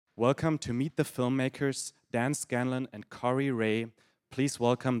welcome to Meet the Filmmakers, Dan Scanlon and Corey Ray. Please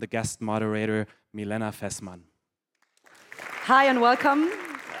welcome the guest moderator, Milena Fessmann. Hi and welcome.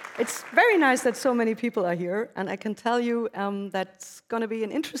 It's very nice that so many people are here, and I can tell you that's going to be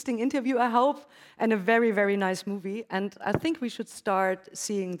an interesting interview, I hope, and a very, very nice movie. And I think we should start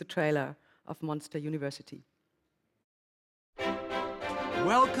seeing the trailer of Monster University.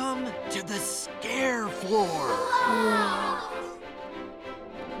 Welcome to the scare floor.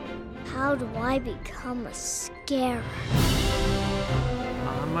 How do I become a scarer?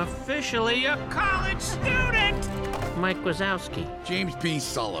 I'm officially a college student. Mike Wazowski. James P.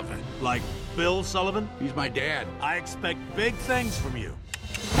 Sullivan. Like Bill Sullivan? He's my dad. I expect big things from you.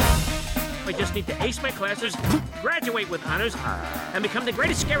 I just need to ace my classes, graduate with honors, and become the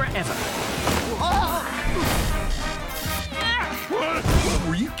greatest scarer ever. What?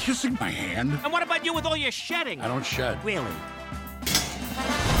 Were you kissing my hand? And what about you with all your shedding? I don't shed. Really?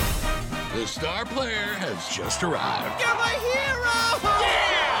 The star player has just arrived. You're my hero!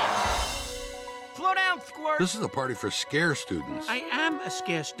 Yeah! Slow down, Squirt. This is a party for scare students. I am a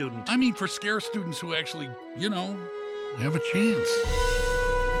scare student. I mean for scare students who actually, have a chance.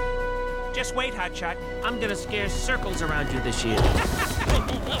 Just wait, Hotshot. I'm gonna scare circles around you this year.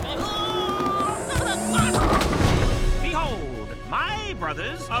 Behold, my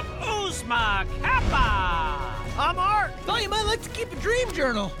brothers of Uzma Kappa! I'm Art. Thought you might like to keep a dream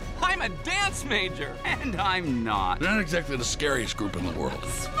journal. I'm a dance major, and I'm not. They're not exactly the scariest group in the world.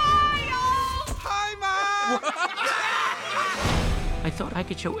 Hi, Mom! I thought I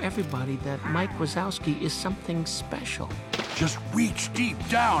could show everybody that Mike Wazowski is something special. Just reach deep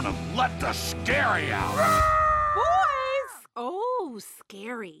down and let the scary out. Boys! Oh,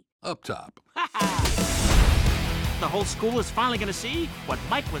 scary. Up top. The whole school is finally gonna see what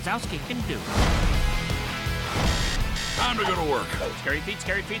Mike Wazowski can do. Time to go to work. Scary feet,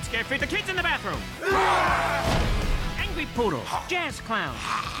 scary feet, scary feet. The kids in the bathroom. Angry poodle, jazz clown,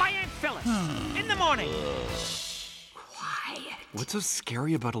 my Aunt Phyllis. In the morning. Quiet. What's so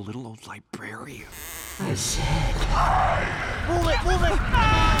scary about a little old librarian? I said. Move it!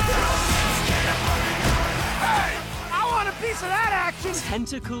 Hey! I want a piece of that action!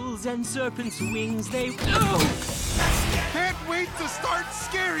 Tentacles and serpents' wings, they. Can't wait to start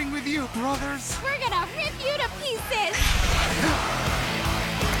scaring with you, brothers! We're gonna rip you to pieces!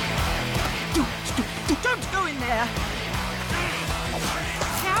 Don't go in there.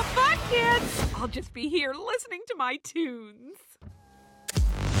 Have fun, kids. I'll just be here listening to my tunes.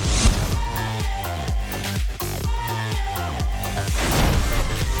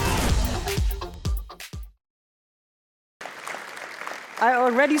 I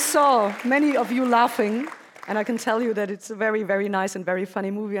already saw many of you laughing, and I can tell you that it's a very, very nice and very funny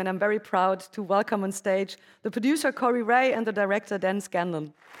movie, and I'm very proud to welcome on stage the producer, Corey Ray, and the director, Dan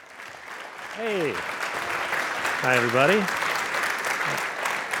Scanlon. Hey. Hi, everybody.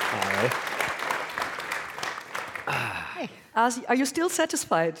 Hi. Are you still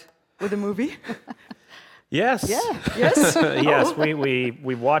satisfied with the movie? Yes. Yeah. Yes? Yes,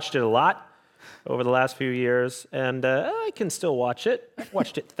 we've watched it a lot over the last few years, and I can still watch it. I've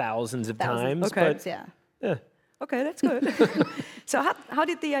watched it thousands of times. Okay. But, Yeah. yeah. Okay, that's good. So how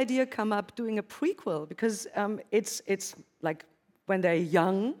did the idea come up doing a prequel? Because it's like when they're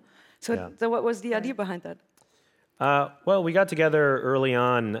young. So what was the idea behind that? Well, we got together early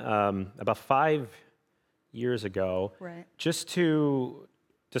on, about 5 years ago, just to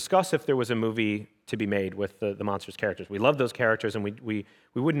discuss if there was a movie to be made with the monsters characters. We loved those characters, and we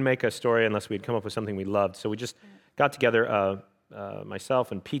wouldn't make a story unless we'd come up with something we loved. So we just got together,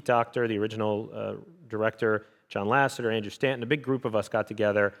 myself and Pete Docter, the original director, John Lasseter, Andrew Stanton, a big group of us got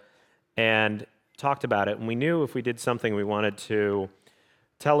together and talked about it. And we knew if we did something, we wanted to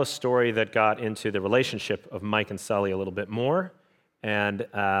tell a story that got into the relationship of Mike and Sully a little bit more. And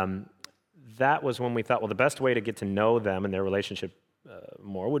that was when we thought, well, the best way to get to know them and their relationship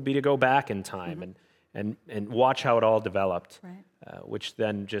more would be to go back in time and watch how it all developed, which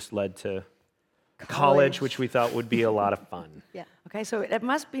then just led to college, which we thought would be a lot of fun. Yeah. Okay, so it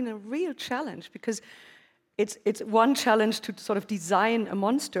must have been a real challenge, because it's one challenge to sort of design a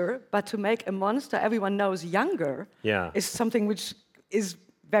monster, but to make a monster everyone knows younger is something which is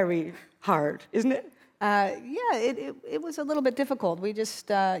very hard, isn't it? It was a little bit difficult. We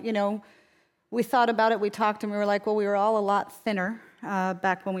just, we thought about it, we talked, and we were like, well, we were all a lot thinner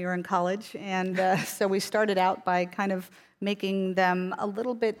back when we were in college. And so we started out by kind of making them a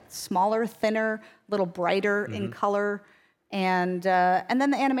little bit smaller, thinner, a little brighter in color. And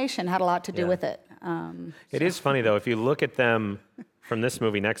then the animation had a lot to do with it. It is funny, though, if you look at them from this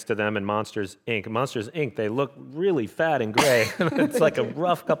movie next to them in Monsters, Inc. Monsters, Inc., they look really fat and gray. It's like a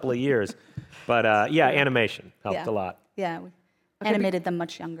rough couple of years. But animation helped a lot. Yeah, we animated them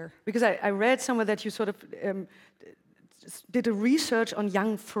much younger. Because I read somewhere that you sort of did a research on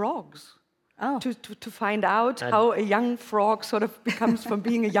young frogs. To find out how a young frog sort of becomes from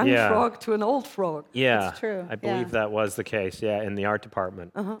being a young frog to an old frog. Yeah, that's true. I believe that was the case, in the art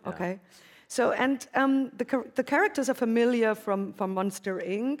department. Okay. So, and the characters are familiar from Monster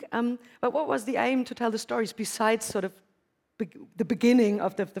Inc., but what was the aim to tell the stories besides sort of the beginning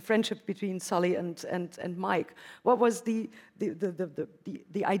of the friendship between Sully and Mike? What was the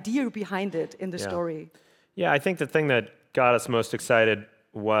idea behind it in the story? Yeah, I think the thing that got us most excited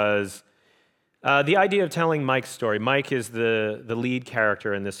was the idea of telling Mike's story. Mike is the lead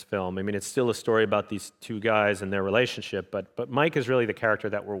character in this film. I mean, it's still a story about these two guys and their relationship, but Mike is really the character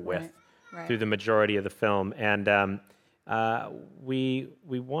that we're with through the majority of the film. And we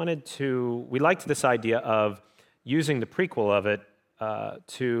liked this idea of using the prequel of it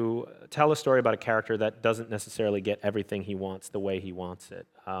to tell a story about a character that doesn't necessarily get everything he wants the way he wants it.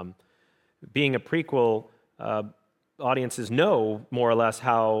 Being a prequel, audiences know more or less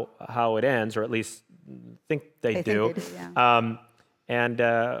how it ends, or at least think they do. And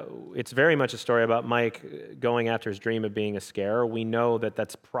it's very much a story about Mike going after his dream of being a scarer. We know that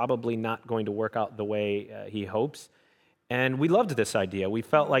that's probably not going to work out the way he hopes. And we loved this idea. We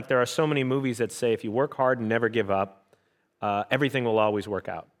felt like there are so many movies that say if you work hard and never give up, everything will always work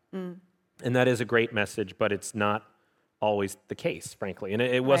out. And that is a great message, but it's not always the case, frankly. And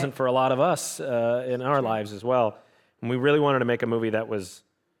it wasn't for a lot of us in our lives as well. And we really wanted to make a movie that was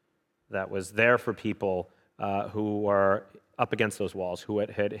there for people who are up against those walls, who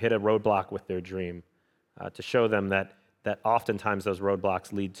had hit a roadblock with their dream, to show them that oftentimes those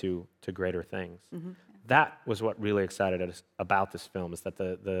roadblocks lead to greater things. That was what really excited us about this film, is that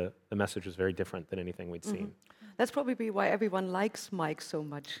the message was very different than anything we'd seen. That's probably why everyone likes Mike so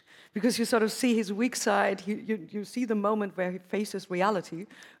much, because you sort of see his weak side, you see the moment where he faces reality,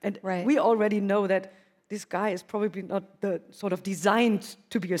 and we already know that this guy is probably not the sort of designed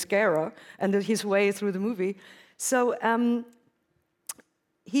to be a scarer, and his way through the movie. So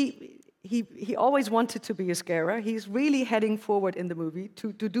he always wanted to be a scarer. He's really heading forward in the movie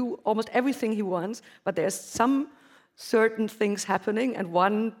to do almost everything he wants, but there's some certain things happening, and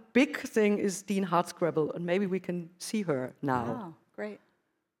one big thing is Dean Hardscrabble, and maybe we can see her now. Oh, great.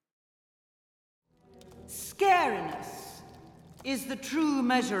 Scariness is the true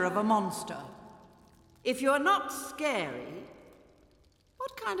measure of a monster. If you're not scary,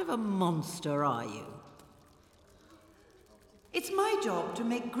 what kind of a monster are you? It's my job to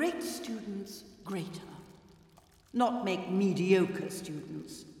make great students greater, not make mediocre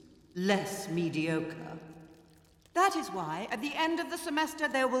students less mediocre. That is why, at the end of the semester,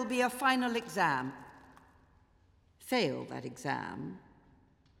 there will be a final exam. Fail that exam,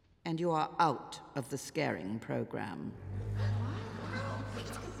 and you are out of the scaring program.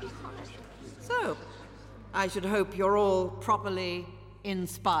 So, I should hope you're all properly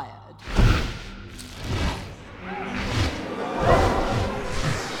inspired.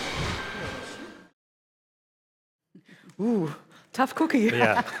 Ooh, tough cookie.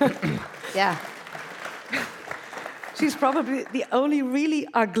 Yeah. Yeah. She's probably the only really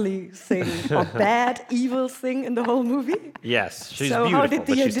ugly thing, or bad, evil thing in the whole movie. Yes, she's beautiful,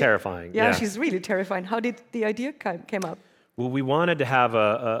 but she's terrifying. Yeah, she's really terrifying. How did the idea came up? Well, we wanted to have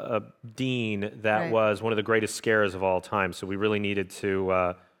a dean that was one of the greatest scarers of all time, so we really needed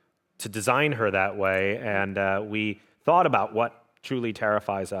to design her that way, and we thought about what truly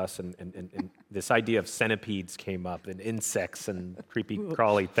terrifies us, and this idea of centipedes came up, and insects and creepy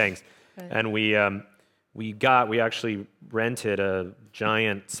crawly things, and we actually rented a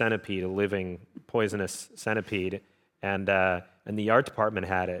giant centipede, a living poisonous centipede, and the art department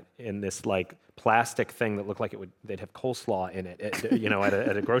had it in this like plastic thing that looked like they'd have coleslaw in it,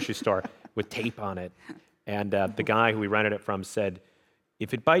 at a grocery store with tape on it. And the guy who we rented it from said,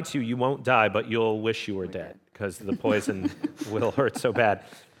 if it bites you, you won't die, but you'll wish you were dead, because the poison will hurt so bad.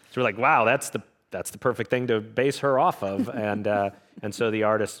 So we're like, wow, that's the perfect thing to base her off of. And so the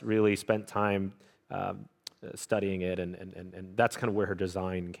artist really spent time studying it, and that's kind of where her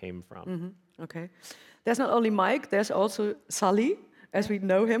design came from. Okay. There's not only Mike, there's also Sully, as we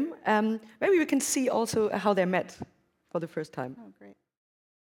know him. Maybe we can see also how they met for the first time. Oh, great.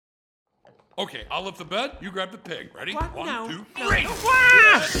 Okay, I'll lift the bed, you grab the pig. Ready? What? 1, No. 2, No. 3. No.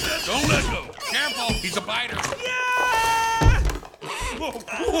 Don't let go. Careful, he's a biter. Yeah! Whoa,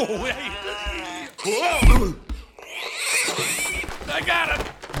 whoa, hey. Whoa. I got him.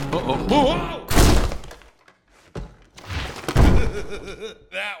 Uh-oh. Whoa.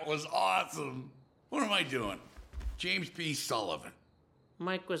 That was awesome. What am I doing? James P. Sullivan.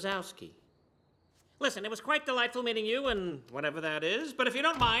 Mike Wazowski. Listen, it was quite delightful meeting you and whatever that is, but if you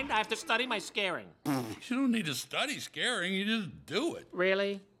don't mind, I have to study my scaring. You don't need to study scaring, you just do it.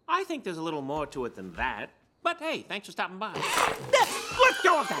 Really? I think there's a little more to it than that. But hey, thanks for stopping by. Let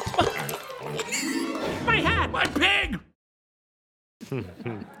go of that! My hat! My pig!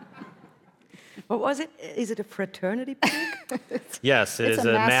 What was it? Is it a fraternity pig? Yes, it is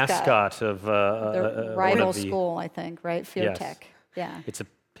a mascot of the rival school, I think, right? Fear Yes. Tech. Yeah. It's a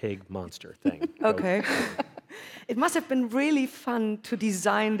pig monster thing. Okay. It must have been really fun to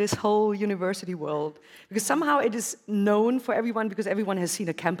design this whole university world, because somehow it is known for everyone because everyone has seen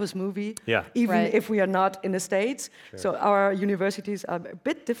a campus movie, Yeah. even Right. if we are not in the States. Sure. So our universities are a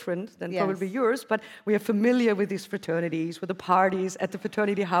bit different than probably yours, but we are familiar with these fraternities, with the parties at the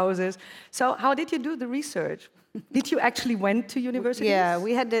fraternity houses. So how did you do the research? Did you actually went to universities? Yeah,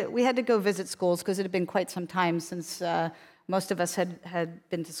 we had to go visit schools because it had been quite some time since most of us had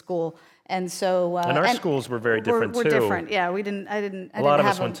been to school, and so and our schools were very different we're too. different. Yeah, we didn't. I didn't. A lot of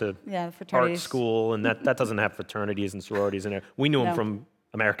have us went to art fraternities. school, and that doesn't have fraternities and sororities in it. We knew them No. from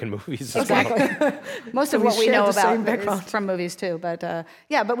American movies. as Exactly. well. Most So of we what we share know the same about background. is from movies too. But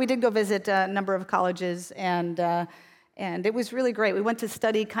yeah, but we did go visit a number of colleges, and it was really great. We went to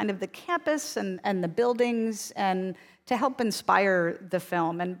study kind of the campus and the buildings and to help inspire the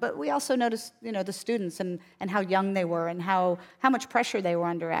film. But we also noticed, the students and how young they were and how much pressure they were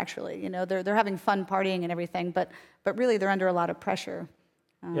under. Actually, they're having fun partying and everything, but really they're under a lot of pressure.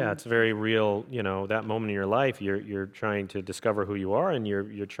 Yeah, it's very real. That moment in your life, you're trying to discover who you are, and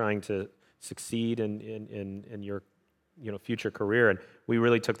you're trying to succeed in your future career. And we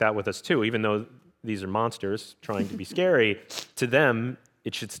really took that with us too. Even though these are monsters trying to be scary, to them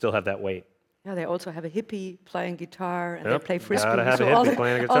it should still have that weight. Yeah, they also have a hippie playing guitar, and Yep, they play frisbee. gotta have a all hippie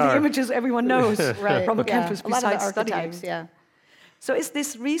playing a all the guitar. images everyone knows Right. from a Yeah. campus A lot of the besides studying. archetypes, yeah. So is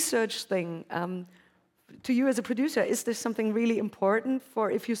this research thing, to you as a producer, is this something really important for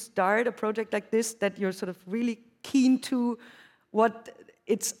if you start a project like this, that you're sort of really keen to what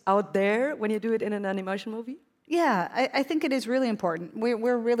it's out there when you do it in an animation movie? Yeah, I think it is really important.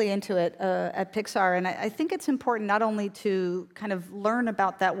 We're really into it at Pixar, and I think it's important not only to kind of learn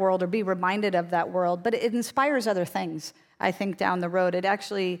about that world or be reminded of that world, but it inspires other things, I think, down the road. It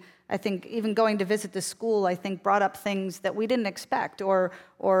actually, I think, even going to visit the school, I think, brought up things that we didn't expect or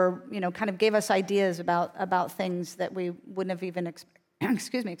kind of gave us ideas about things that we wouldn't have even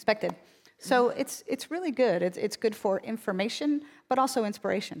expected. So it's really good. It's good for information, but also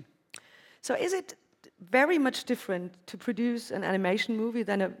inspiration. So is it very much different to produce an animation movie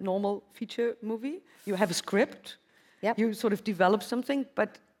than a normal feature movie? You have a script, you sort of develop something,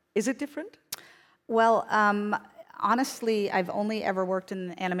 but is it different? Well, honestly, I've only ever worked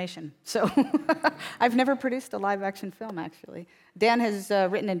in animation, so I've never produced a live-action film, actually. Dan has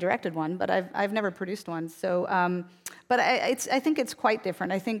written and directed one, but I've never produced one. So, but I think it's quite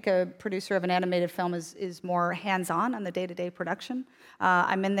different. I think a producer of an animated film is more hands-on on the day-to-day production.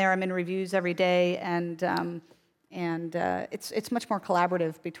 I'm in there. I'm in reviews every day, and it's much more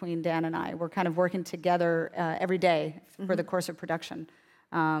collaborative between Dan and I. We're kind of working together every day for the course of production.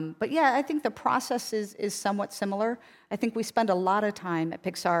 But yeah, I think the process is somewhat similar. I think we spend a lot of time at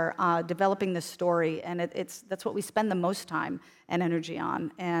Pixar developing the story, and that's what we spend the most time and energy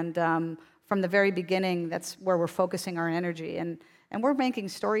on. And from the very beginning, that's where we're focusing our energy. And we're making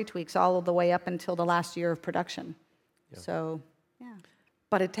story tweaks all the way up until the last year of production. Yeah. So, yeah.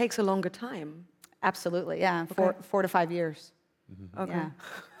 But it takes a longer time. Absolutely, yeah, Okay. 4 to 5 years. Mm-hmm. Okay.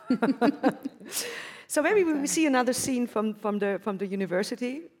 Yeah. So maybe we see another scene from the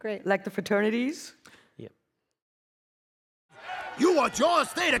university, Great. like the fraternities. You want your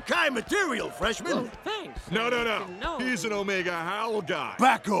state of kind material, freshman? Thanks. No. No. He's an Omega Howl guy.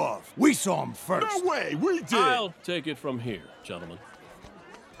 Back off. We saw him first. No way, we did. I'll take it from here, gentlemen.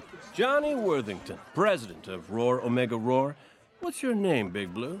 Johnny Worthington, president of Roar Omega Roar. What's your name,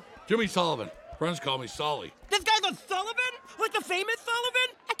 Big Blue? Jimmy Sullivan. Friends call me Sully. This guy's a Sullivan? Like the famous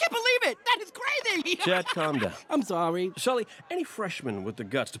Sullivan? I can't believe it! That is crazy! Chat, calm down. I'm sorry. Sully, any freshman with the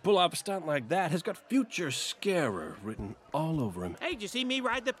guts to pull off a stunt like that has got Future Scarer written all over him. Hey, did you see me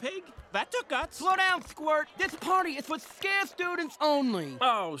ride the pig? That took guts. Slow down, Squirt. This party is for scare students only.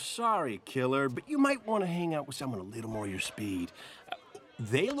 Oh, sorry, Killer, but you might want to hang out with someone a little more your speed.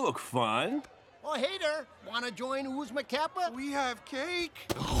 They look fun. Oh, hater. Want to join Uzma Kappa? We have cake.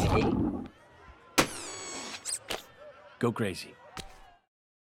 Go crazy.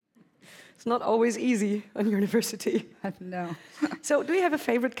 It's not always easy on university. No. So do you have a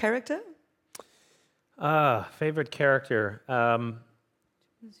favorite character? Favorite character.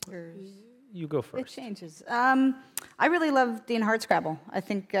 Yours. You go first. It changes. I really love Dean Hardscrabble. I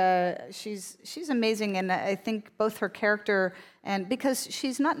think she's amazing, and I think both her character and because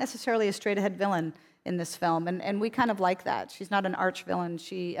she's not necessarily a straight-ahead villain in this film, and we kind of like that. She's not an arch villain.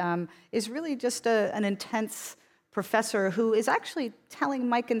 She is really just an intense professor who is actually telling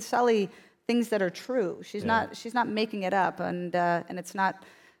Mike and Sully things that are true. She's not making it up, and it's not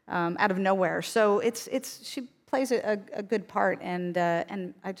out of nowhere. So she plays a good part, and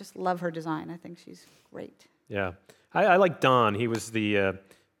I just love her design. I think she's great. Yeah, I like Don. He was the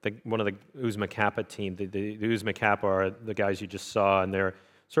one of the Uzma Kappa team. The Uzma Kappa are the guys you just saw, and they're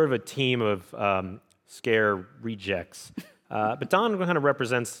sort of a team of scare rejects. But Don kind of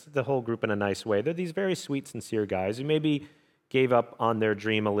represents the whole group in a nice way. They're these very sweet, sincere guys who maybe gave up on their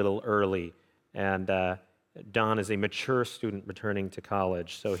dream a little early, and Don is a mature student returning to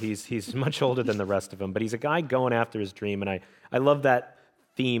college, so he's much older than the rest of them, but he's a guy going after his dream, and I love that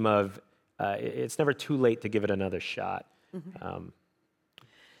theme of it's never too late to give it another shot. Mm-hmm.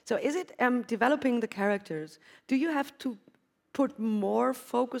 So is it developing the characters? Do you have to put more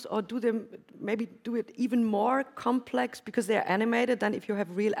focus, or maybe do it even more complex because they're animated than if you have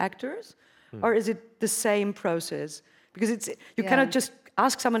real actors? Or is it the same process? Because you cannot just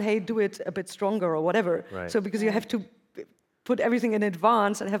ask someone, hey, do it a bit stronger or whatever. Right. So because you have to put everything in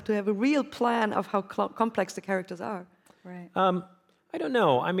advance and have to have a real plan of how complex the characters are. Right. I don't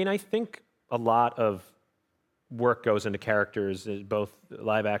know. I mean, I think a lot of work goes into characters, both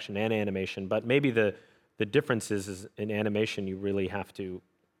live action and animation, but maybe the difference is in animation you really have to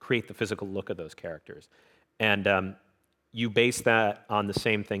create the physical look of those characters. And you base that on the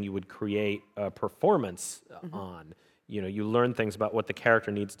same thing you would create a performance on. You know, you learn things about what the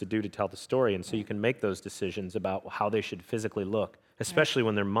character needs to do to tell the story, and so you can make those decisions about how they should physically look, especially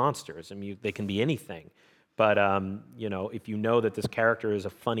when they're monsters. I mean, they can be anything. But, you know, if you know that this character is a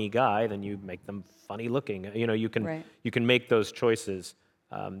funny guy, then you make them funny looking. You know, you can make those choices.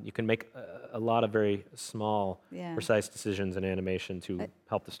 You can make a lot of very small, precise decisions in animation to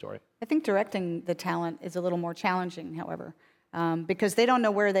help the story. I think directing the talent is a little more challenging, however, because they don't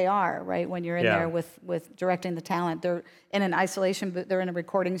know where they are, right? When you're in there with directing the talent, they're in an isolation, but they're in a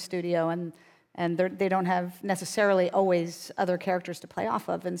recording studio, and they don't have necessarily always other characters to play off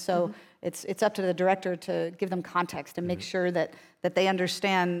of, and so it's up to the director to give them context and make sure that they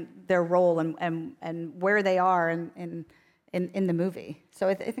understand their role and where they are in the movie. So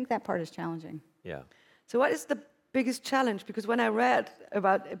I think that part is challenging. Yeah. So what is the biggest challenge? Because when I read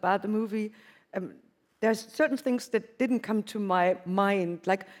about the movie, there's certain things that didn't come to my mind,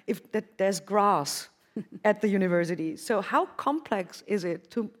 like that there's grass at the university. So how complex is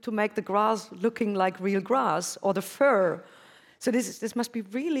it to make the grass looking like real grass, or the fur? So this must be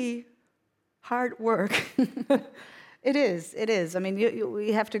really hard work. It is. I mean,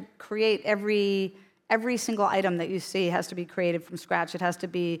 we have to create every single item that you see has to be created from scratch. It has to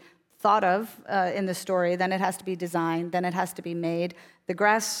be thought of in the story, then it has to be designed, then it has to be made. The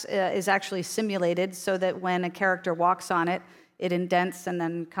grass is actually simulated so that when a character walks on it, it indents and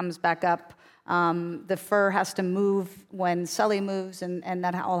then comes back up. The fur has to move when Sully moves, and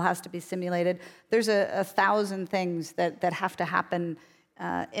that all has to be simulated. There's 1,000 things that have to happen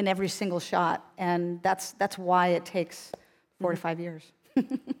in every single shot, and that's why it takes 4 to 5 years.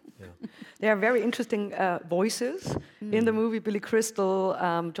 There are very interesting voices in the movie. Billy Crystal,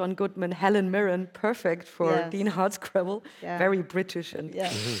 John Goodman, Helen Mirren, perfect for Dean Hardscrabble. Very British and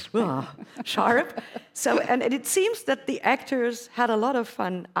sharp. So, and it seems that the actors had a lot of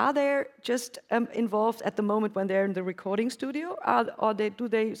fun. Are they just involved at the moment when they're in the recording studio, or do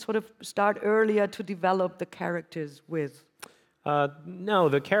they sort of start earlier to develop the characters with? No,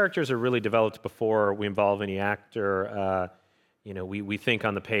 the characters are really developed before we involve any actor. You know, we think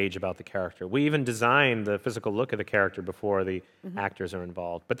on the page about the character. We even design the physical look of the character before the actors are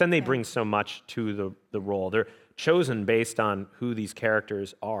involved. But then they bring so much to the role. They're chosen based on who these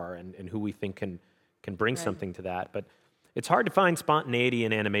characters are and who we think can bring something to that. But it's hard to find spontaneity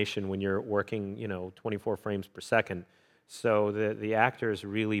in animation when you're working, 24 frames per second. So the actors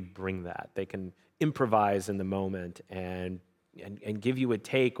really bring that. They can improvise in the moment and give you a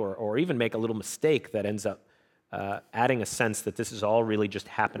take or even make a little mistake that ends up adding a sense that this is all really just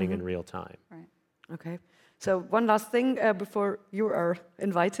happening in real time. Right. Okay. So one last thing before you are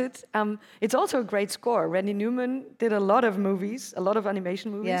invited. It's also a great score. Randy Newman did a lot of movies, a lot of animation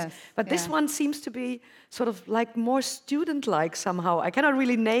movies. But this one seems to be sort of like more student-like somehow. I cannot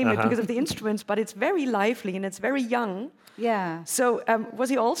really name it because of the instruments, but it's very lively and it's very young. Yeah. So was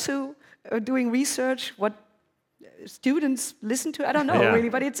he also doing research? students listen to. I don't know really,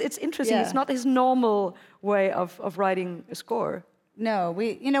 but it's interesting. Yeah. It's not his normal way of writing a score. No,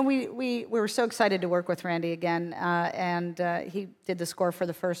 we were so excited to work with Randy again, and he did the score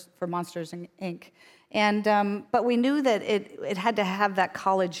for Monsters Inc. And but we knew that it had to have that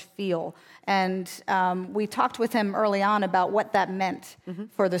college feel, and we talked with him early on about what that meant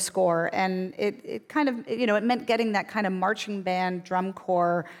for the score, and it kind of it meant getting that kind of marching band, drum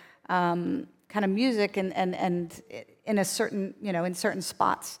corps kind of music, and in a certain in certain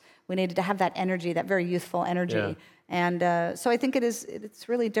spots we needed to have that energy, that very youthful energy. Yeah. And so I think it's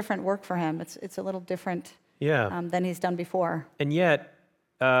really different work for him. It's a little different than he's done before. And yet,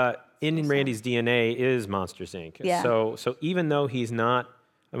 in Randy's DNA is Monsters, Inc. Yeah. So even though he's not,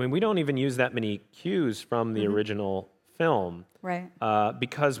 I mean, we don't even use that many cues from the original film. Right.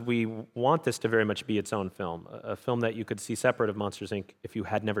 Because we want this to very much be its own film, a film that you could see separate of Monsters, Inc. if you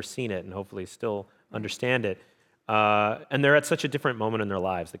had never seen it and hopefully still understand it. And they're at such a different moment in their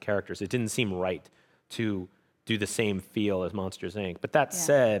lives, the characters. It didn't seem right to do the same feel as Monsters, Inc. But that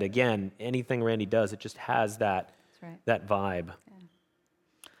said, again, anything Randy does, it just has that that vibe. Yeah.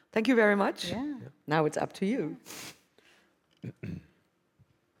 Thank you very much. Yeah. Now it's up to you.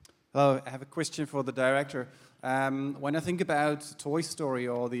 Hello, I have a question for the director. When I think about Toy Story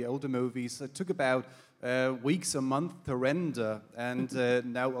or the older movies, it took about weeks, a month to render, and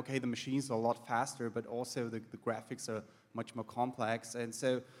now, okay, the machines are a lot faster, but also the graphics are much more complex. And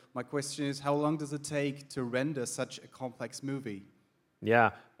so my question is, how long does it take to render such a complex movie?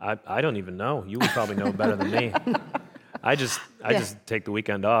 Yeah, I don't even know. You would probably know better than me. I just take the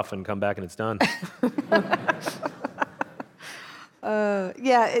weekend off and come back and it's done.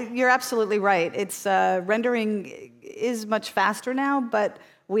 Yeah, you're absolutely right. It's rendering is much faster now, but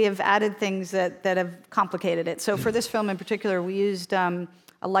we have added things that have complicated it. So for this film in particular, we used a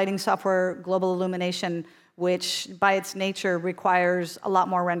lighting software, Global Illumination, which by its nature requires a lot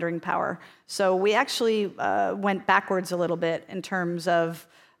more rendering power. So we actually went backwards a little bit in terms of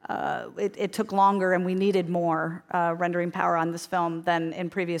it took longer and we needed more rendering power on this film than in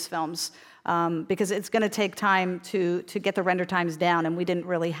previous films. Because it's going to take time to get the render times down, and we didn't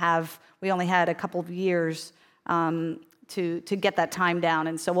really have. We only had a couple of years to get that time down,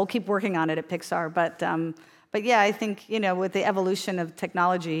 and so we'll keep working on it at Pixar. But yeah, I think with the evolution of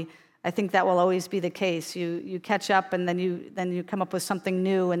technology, I think that will always be the case. You catch up, and then you come up with something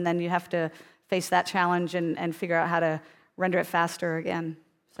new, and then you have to face that challenge and figure out how to render it faster again.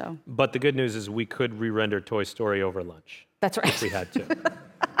 So. But the good news is we could re-render Toy Story over lunch. That's right. If we had to.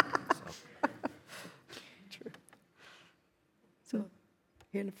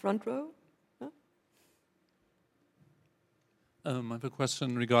 Here in the front row. I have a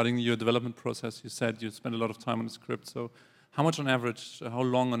question regarding your development process. You said you spend a lot of time on the script. So how much on average, how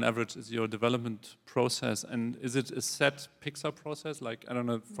long on average is your development process? And is it a set Pixar process? Like, I don't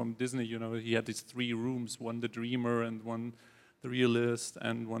know, from Disney, he had these 3 rooms, one the dreamer and one the realist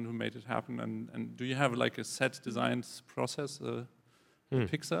and one who made it happen. And do you have like a set designed process at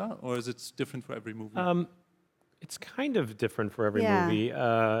Pixar, or is it different for every movie? It's kind of different for every movie.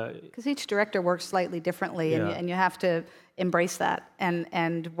 Because each director works slightly differently, and you have to embrace that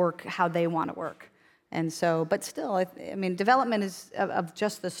and work how they want to work. And so, but still, I mean, development of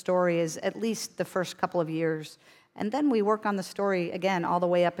just the story is at least the first couple of years. And then we work on the story again all the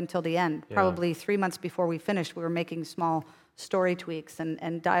way up until the end. Yeah. Probably 3 months before we finished, we were making small story tweaks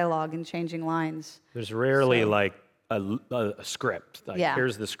and dialogue and changing lines. There's rarely like a script. Like,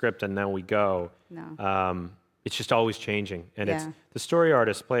 here's the script and now we go. No. It's just always changing, and it's the story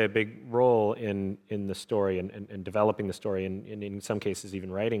artists play a big role in the story and developing the story, and in some cases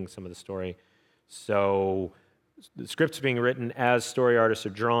even writing some of the story. So the script's being written as story artists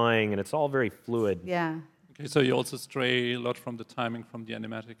are drawing, and it's all very fluid. Yeah. Okay, so you also stray a lot from the timing from the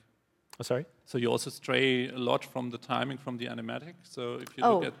animatic. Oh, sorry? So you also stray a lot from the timing from the animatic. So if you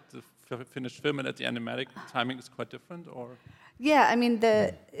look at the finished film and at the animatic, the timing is quite different, or? Yeah, I mean,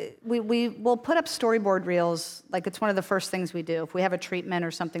 we will put up storyboard reels. Like, it's one of the first things we do. If we have a treatment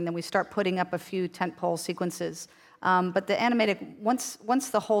or something, then we start putting up a few tentpole sequences. But the animatic, once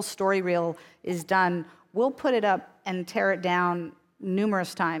the whole story reel is done, we'll put it up and tear it down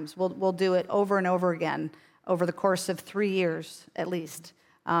numerous times. We'll do it over and over again over the course of 3 years at least.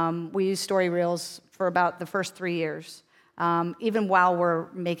 We use story reels for about the first 3 years. Even while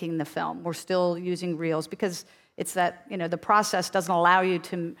we're making the film, we're still using reels because it's that, the process doesn't allow you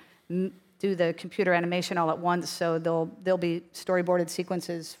to do the computer animation all at once, so there'll be storyboarded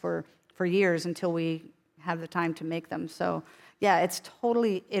sequences for years until we have the time to make them. So yeah, it's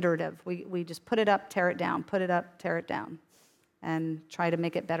totally iterative. We just put it up, tear it down, put it up, tear it down, and try to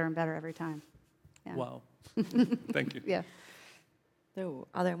make it better and better every time. Yeah. Wow. Thank you. Yeah. So,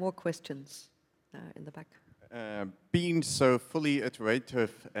 are there more questions in the back? Being so fully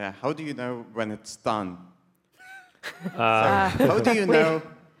iterative, how do you know when it's done? How do you know?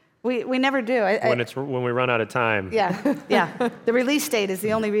 We never do. When we run out of time. Yeah, yeah. The release date is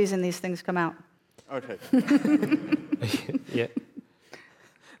the only reason these things come out. Okay. Yeah.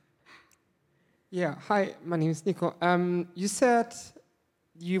 Yeah. Hi, my name is Nico. You said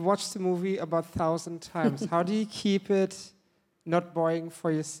you watched the movie about 1,000 times. How do you keep it not boring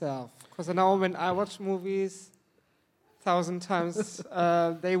for yourself? Because I know when I watch movies 1,000 times,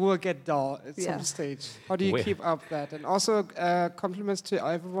 they will get dull at some stage. How do you keep up that? And also, compliments to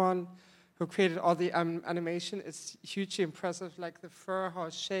everyone who created all the animation. It's hugely impressive, like the fur, how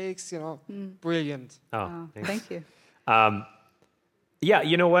it shakes, brilliant. Oh, thank you. Yeah,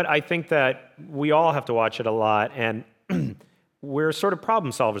 you know what? I think that we all have to watch it a lot, and we're sort of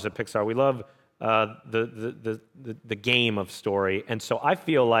problem solvers at Pixar. We love the game of story, and so I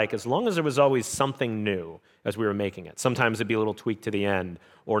feel like as long as there was always something new as we were making it, sometimes it'd be a little tweak to the end,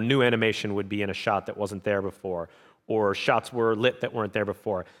 or new animation would be in a shot that wasn't there before, or shots were lit that weren't there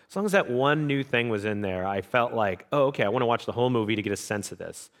before. As long as that one new thing was in there, I felt like, oh, okay, I want to watch the whole movie to get a sense of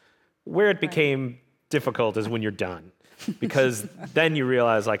this. Where it became difficult is when you're done. Because then you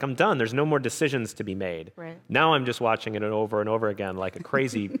realize, like, I'm done. There's no more decisions to be made. Right. Now I'm just watching it over and over again like a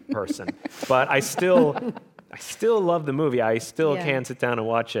crazy person. But I still love the movie. I still can sit down and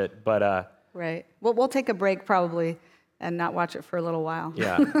watch it. But right. We'll take a break probably and not watch it for a little while.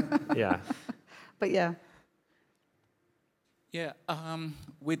 Yeah. Yeah. But yeah. Yeah.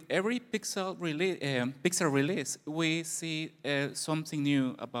 With every Pixar release, we see something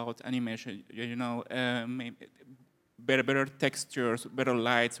new about animation. Maybe better textures, better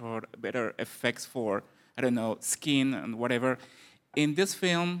lights, or better effects for, I don't know, skin and whatever. In this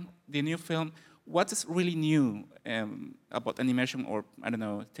film, the new film, what is really new about animation or, I don't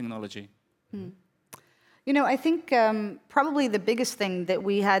know, technology? I think probably the biggest thing that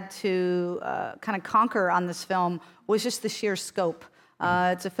we had to kind of conquer on this film was just the sheer scope.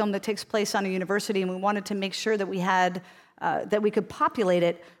 It's a film that takes place on a university, and we wanted to make sure that we had that we could populate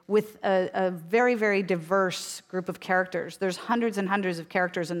it with a very, very diverse group of characters. There's hundreds and hundreds of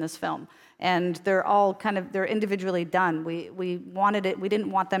characters in this film, and they're all they're individually done. We wanted it. We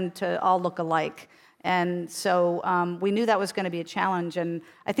didn't want them to all look alike, and so we knew that was going to be a challenge. And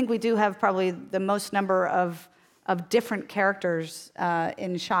I think we do have probably the most number of different characters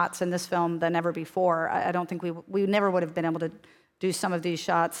in shots in this film than ever before. I don't think we never would have been able to do some of these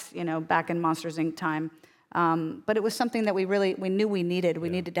shots, back in Monsters, Inc. time. But it was something that we knew we needed. We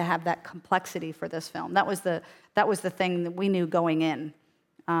needed to have that complexity for this film. That was the thing that we knew going in.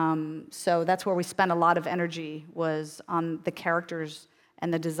 So that's where we spent a lot of energy, was on the characters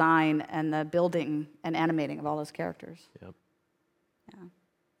and the design and the building and animating of all those characters. Yep. Yeah.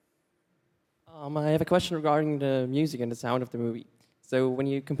 I have a question regarding the music and the sound of the movie. So when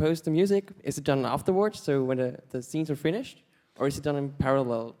you compose the music, is it done afterwards, so when the scenes are finished? Or is it done in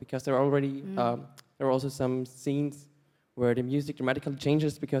parallel? Because there are already there are also some scenes where the music dramatically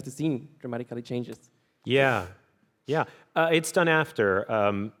changes because the scene dramatically changes. Yeah, yeah. It's done after.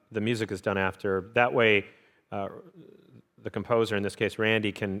 The music is done after. That way, the composer, in this case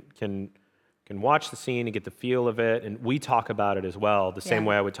Randy, can watch the scene and get the feel of it, and we talk about it as well, the same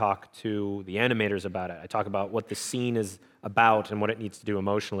way I would talk to the animators about it. I talk about what the scene is about and what it needs to do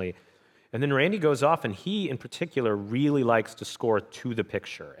emotionally. And then Randy goes off, and he, in particular, really likes to score to the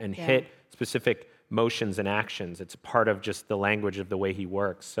picture and hit specific motions and actions. It's part of just the language of the way he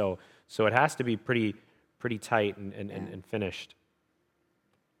works. So it has to be pretty tight and finished.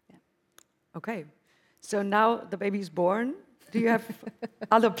 Yeah. Okay. So now the baby's born. Do you have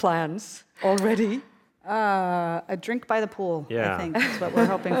other plans already? A drink by the pool, Yeah. I think, is what we're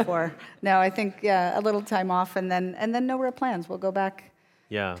hoping for. No, I think, a little time off, and then no real plans. We'll go back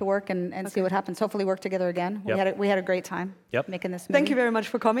to work and see what happens. Hopefully work together again. Yep. We had a great time making this movie. Thank you very much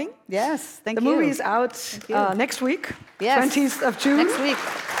for coming. Yes, thank you. The movie is out next week, Yes. 20th of June. Next week.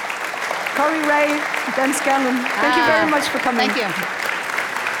 Corey Ray, Dan Scanlon, thank you very much for coming. Thank you.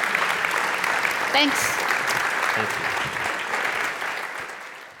 Thanks. Thank you.